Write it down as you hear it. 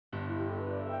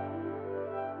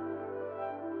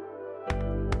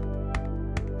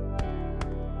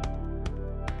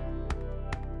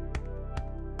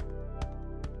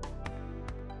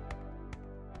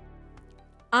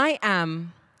I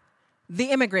am the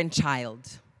immigrant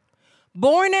child,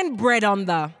 born and bred on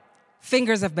the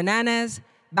fingers of bananas,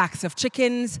 backs of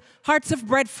chickens, hearts of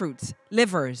breadfruits,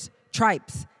 livers,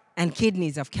 tripes, and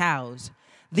kidneys of cows.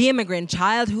 The immigrant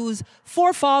child whose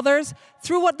forefathers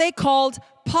threw what they called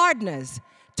pardners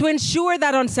to ensure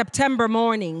that on September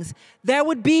mornings there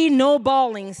would be no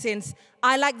bawling, since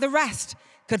I, like the rest,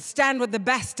 could stand with the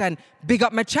best and big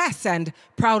up my chest and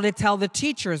proudly tell the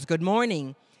teachers good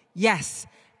morning. Yes,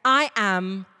 I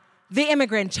am the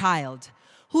immigrant child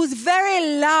whose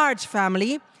very large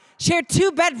family shared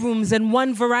 2 bedrooms and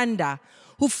 1 veranda,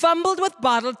 who fumbled with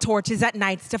bottled torches at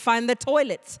nights to find the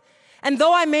toilets. And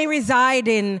though I may reside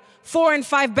in 4 and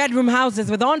 5 bedroom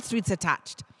houses with en-suites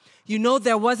attached, you know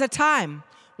there was a time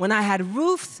when I had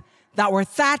roofs that were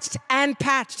thatched and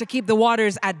patched to keep the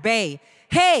waters at bay.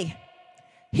 Hey,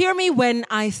 hear me when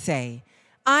I say,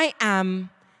 I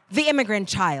am the immigrant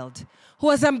child who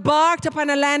has embarked upon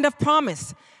a land of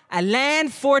promise, a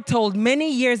land foretold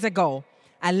many years ago,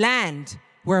 a land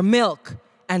where milk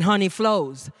and honey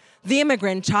flows. The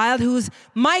immigrant child whose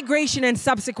migration and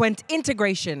subsequent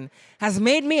integration has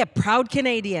made me a proud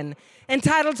Canadian,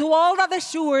 entitled to all other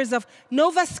shores of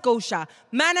Nova Scotia,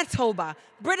 Manitoba,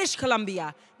 British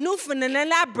Columbia, Newfoundland, and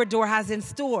Labrador has in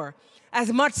store.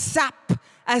 As much sap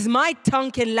as my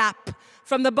tongue can lap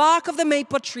from the bark of the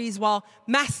maple trees, while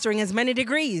mastering as many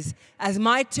degrees as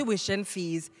my tuition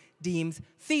fees deems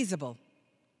feasible.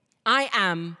 I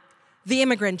am the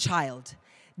immigrant child,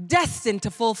 destined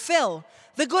to fulfill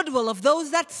the goodwill of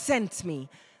those that sent me,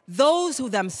 those who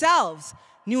themselves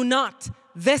knew not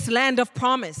this land of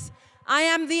promise. I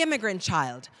am the immigrant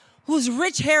child whose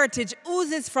rich heritage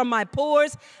oozes from my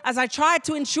pores as I try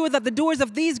to ensure that the doors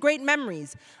of these great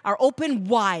memories are open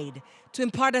wide to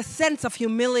impart a sense of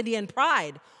humility and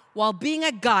pride, while being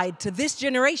a guide to this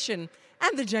generation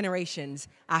and the generations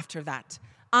after that.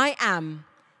 I am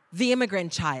the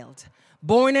immigrant child,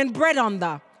 born and bred on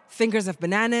the fingers of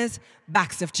bananas,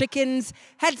 backs of chickens,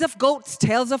 heads of goats,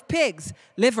 tails of pigs,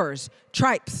 livers,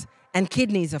 tripes, and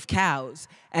kidneys of cows.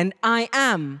 And I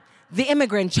am the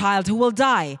immigrant child who will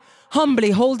die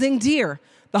humbly holding dear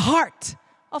the heart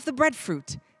of the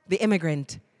breadfruit, the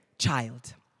immigrant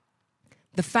child.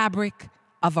 The fabric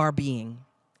of our being,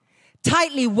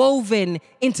 tightly woven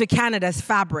into Canada's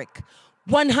fabric,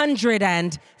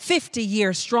 150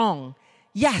 years strong.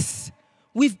 Yes,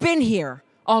 we've been here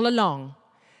all along.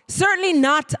 Certainly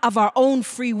not of our own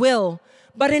free will,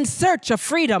 but in search of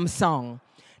freedom song.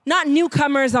 Not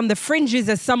newcomers on the fringes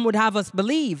as some would have us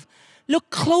believe. Look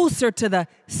closer to the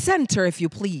center, if you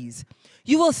please.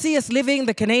 You will see us living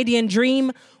the Canadian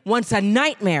dream, once a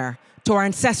nightmare to our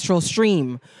ancestral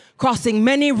stream. Crossing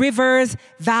many rivers,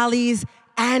 valleys,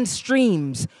 and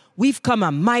streams. We've come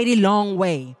a mighty long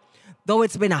way. Though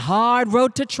it's been a hard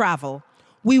road to travel,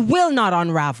 we will not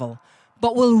unravel,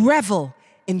 but will revel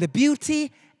in the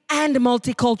beauty and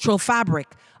multicultural fabric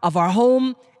of our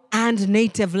home and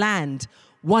native land,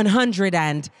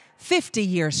 150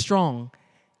 years strong.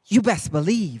 You best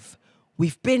believe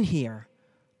we've been here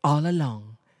all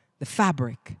along, the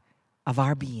fabric of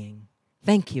our being.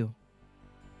 Thank you.